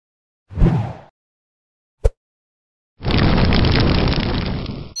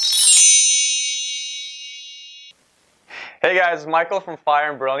Hey guys, Michael from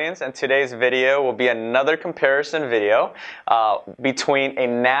FireAndBrilliance, and today's video will be another comparison video between a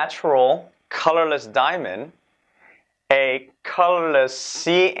natural colorless diamond, a colorless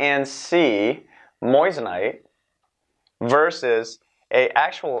C&C moissanite, versus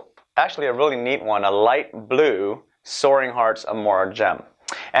actually a really neat one, a light blue Soaring Hearts Amora Gem.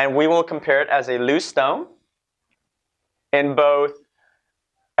 And we will compare it as a loose stone in both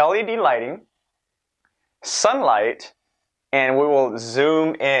LED lighting, sunlight, and we will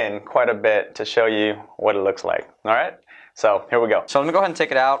zoom in quite a bit to show you what it looks like. All right, so here we go. So I'm gonna go ahead and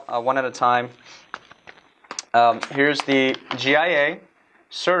take it out one at a time. Here's the GIA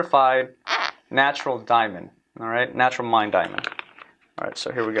certified natural diamond. All right, natural mine diamond. All right,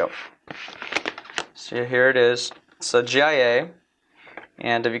 so here we go. So here it is. It's a GIA,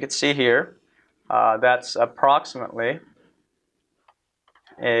 and if you can see here, that's approximately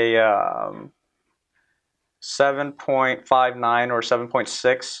a 7.59 or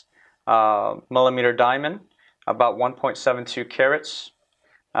 7.6 millimeter diamond, about 1.72 carats.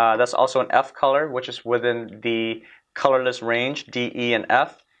 That's also an F color, which is within the colorless range, D, E, and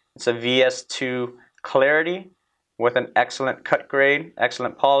F. It's a VS2 clarity with an excellent cut grade,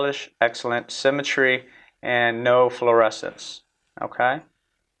 excellent polish, excellent symmetry, and no fluorescence. Okay?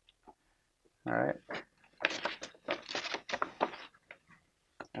 All right.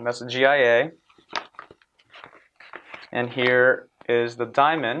 And that's the GIA. And here is the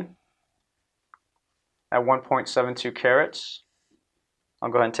diamond at 1.72 carats. I'll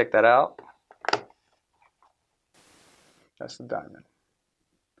go ahead and take that out. That's the diamond.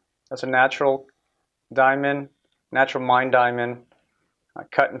 That's a natural diamond, natural mine diamond,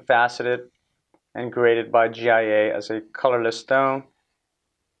 cut and faceted and graded by GIA as a colorless stone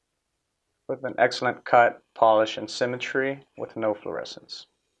with an excellent cut, polish, and symmetry with no fluorescence.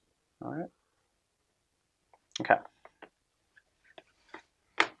 All right. Okay.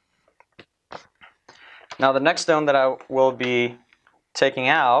 Now the next stone that I will be taking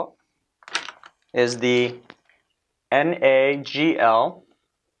out is the NAGL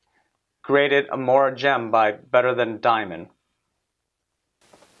graded Amora Gem by Better Than Diamond.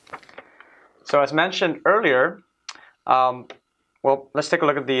 So as mentioned earlier, well, let's take a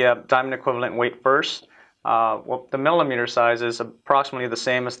look at the diamond equivalent weight first. Well, the millimeter size is approximately the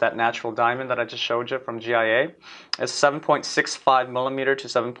same as that natural diamond that I just showed you from GIA. It's 7.65 millimeter to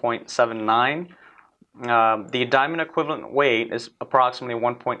 7.79. The diamond equivalent weight is approximately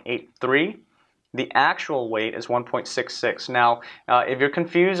 1.83. The actual weight is 1.66. Now, if you're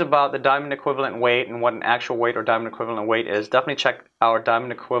confused about the diamond equivalent weight and what an actual weight or diamond equivalent weight is, definitely check our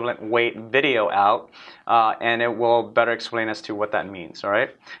diamond equivalent weight video out, and it will better explain as to what that means. All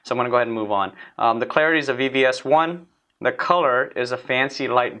right. So I'm going to go ahead and move on. The clarity is a VVS1. The color is a fancy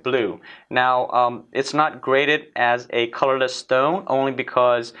light blue. Now, it's not graded as a colorless stone only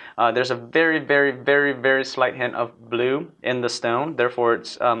because there's a very slight hint of blue in the stone. Therefore,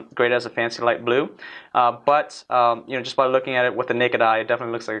 it's graded as a fancy light blue. But you know, just by looking at it with the naked eye, it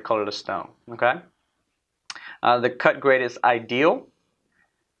definitely looks like a colorless stone. Okay. The cut grade is ideal.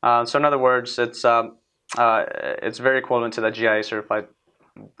 So in other words, it's very equivalent to that GIA certified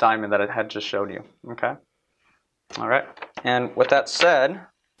diamond that I had just showed you. Okay. All right, and with that said,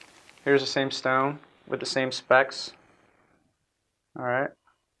 here's the same stone with the same specs. All right.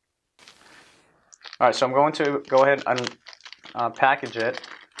 All right, so I'm going to go ahead and package it.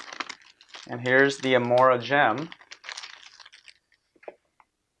 And here's the Amora Gem.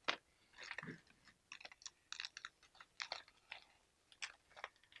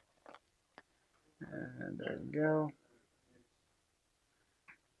 And there we go.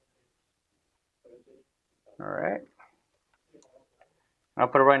 All right. I'll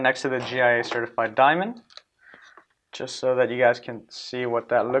put it right next to the GIA certified diamond, just so that you guys can see what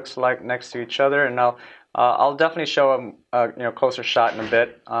that looks like next to each other. And now I'll definitely show a closer shot in a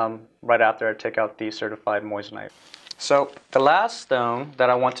bit right after I take out the certified moissanite. So the last stone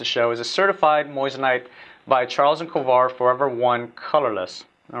that I want to show is a certified moissanite by Charles & Colvard Forever One colorless.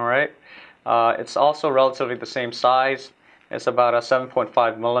 All right. It's also relatively the same size. It's about a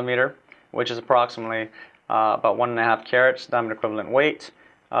 7.5 millimeter, which is approximately about 1.5 carats, diamond equivalent weight.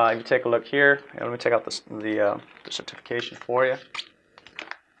 If you take a look here, let me take out the certification for you.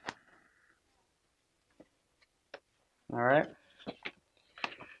 All right.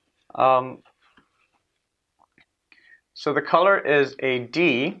 So the color is a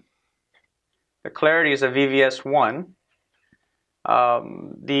D. The clarity is a VVS1.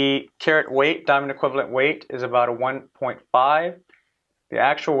 The carat weight, diamond equivalent weight, is about a 1.5. The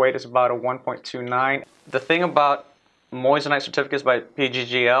actual weight is about a 1.29. The thing about moissanite certificates by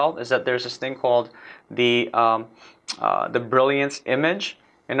PGGL is that there's this thing called the Brilliance image.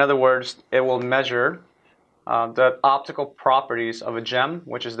 In other words, it will measure the optical properties of a gem,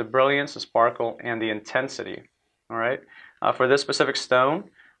 which is the brilliance, the sparkle, and the intensity. All right. For this specific stone,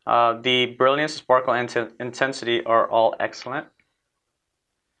 the brilliance, sparkle, and intensity are all excellent.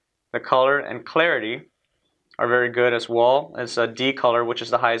 The color and clarity are very good as well. It's a D color, which is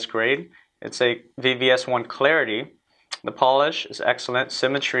the highest grade. It's a VVS1 clarity. The polish is excellent.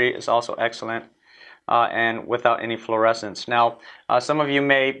 Symmetry is also excellent. And without any fluorescence. Now, some of you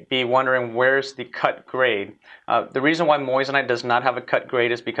may be wondering, where's the cut grade? The reason why moissanite does not have a cut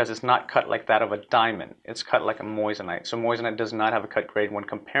grade is because it's not cut like that of a diamond. It's cut like a moissanite. So moissanite does not have a cut grade when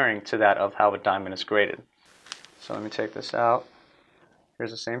comparing to that of how a diamond is graded. So let me take this out.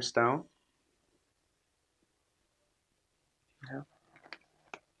 Here's the same stone. Yeah.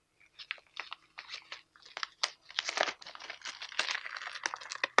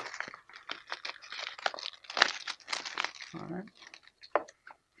 All right.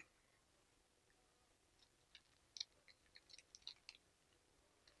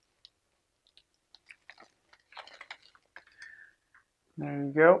 There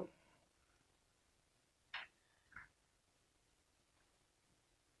you go.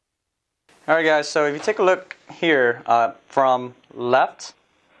 All right, guys, so if you take a look here from left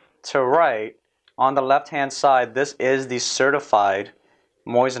to right, on the left-hand side, this is the certified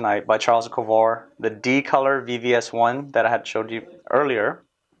moissanite by Charles Kivar, the D color VVS1 that I had showed you earlier.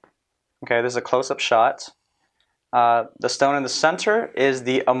 Okay, this is a close-up shot. The stone in the center is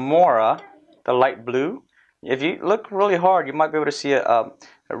the Amora, the light blue. If you look really hard, you might be able to see a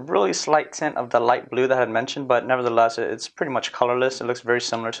really slight tint of the light blue that I had mentioned, but nevertheless, it's pretty much colorless. It looks very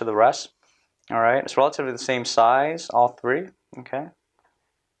similar to the rest. All right, it's relatively the same size, all three. Okay.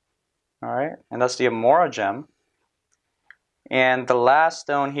 All right, and that's the Amora gem. And the last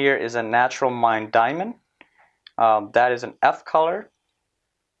stone here is a natural mined diamond. That is an F color.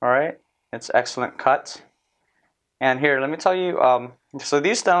 All right, it's excellent cut. And here, let me tell you, so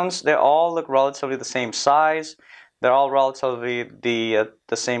these stones, they all look relatively the same size. They're all relatively the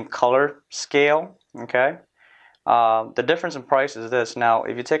same color scale. Okay. The difference in price is this. Now,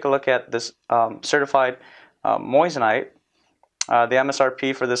 if you take a look at this certified moissanite, the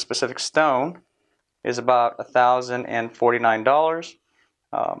MSRP for this specific stone is about $1,049.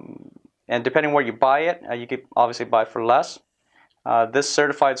 And depending where you buy it, you could obviously buy for less. This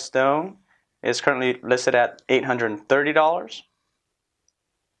certified stone is currently listed at $830.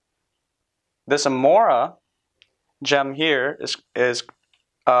 This Amora gem here is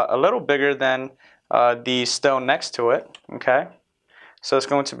a little bigger than the stone next to it, okay? So it's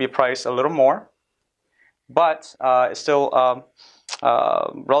going to be priced a little more, but it's still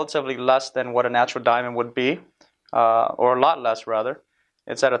relatively less than what a natural diamond would be, or a lot less rather.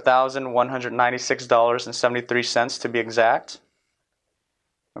 It's at $1,196.73 to be exact,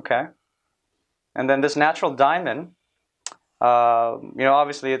 okay? And then this natural diamond,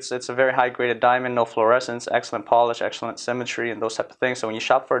 obviously it's a very high graded diamond, no fluorescence, excellent polish, excellent symmetry, and those type of things. So when you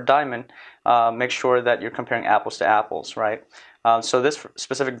shop for a diamond, make sure that you're comparing apples to apples, right? So this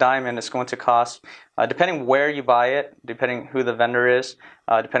specific diamond is going to cost, depending where you buy it, depending who the vendor is,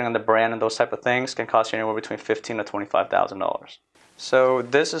 depending on the brand and those type of things, can cost you anywhere between $15,000 to $25,000. So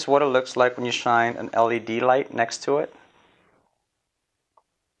this is what it looks like when you shine an LED light next to it.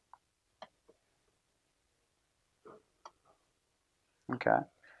 Okay,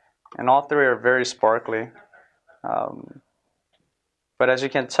 and all three are very sparkly, but as you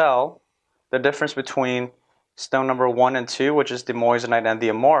can tell, the difference between stone number 1 and 2, which is the moissanite and the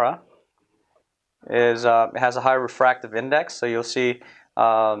Amora, is it has a high refractive index, so you'll see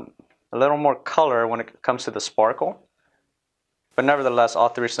a little more color when it comes to the sparkle, but nevertheless, all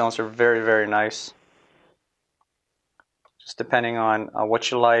three stones are very, very nice, just depending on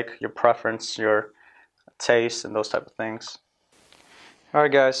what you like, your preference, your taste, and those type of things.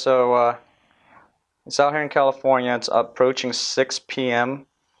 Alright guys, so it's out here in California. It's approaching 6 p.m.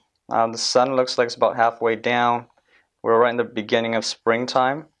 The sun looks like it's about halfway down. We're right in the beginning of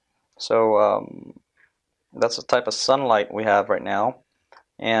springtime. So that's the type of sunlight we have right now.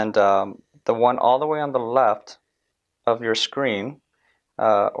 And the one all the way on the left of your screen,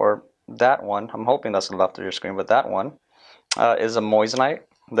 or that one, I'm hoping that's the left of your screen, but that one is a moissanite,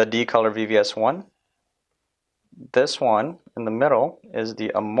 the D color VVS1. This one in the middle is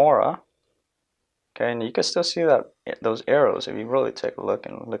the Amora. Okay, and you can still see those arrows if you really take a look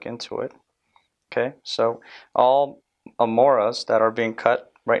and look into it. Okay, so all Amoras that are being cut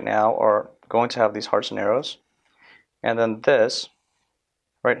right now are going to have these hearts and arrows. And then this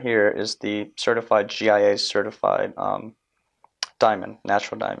right here is the certified GIA certified diamond,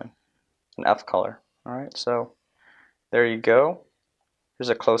 natural diamond, an F color. All right, so there you go. Here's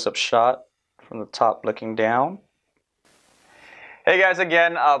a close-up shot from the top looking down. Hey guys,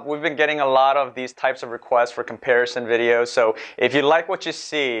 again, we've been getting a lot of these types of requests for comparison videos, so if you like what you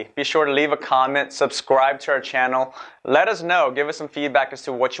see, be sure to leave a comment, subscribe to our channel, let us know, give us some feedback as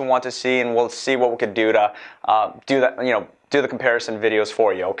to what you want to see, and we'll see what we could do to do the comparison videos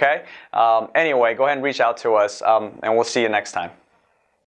for you, okay? Anyway, go ahead and reach out to us, and we'll see you next time.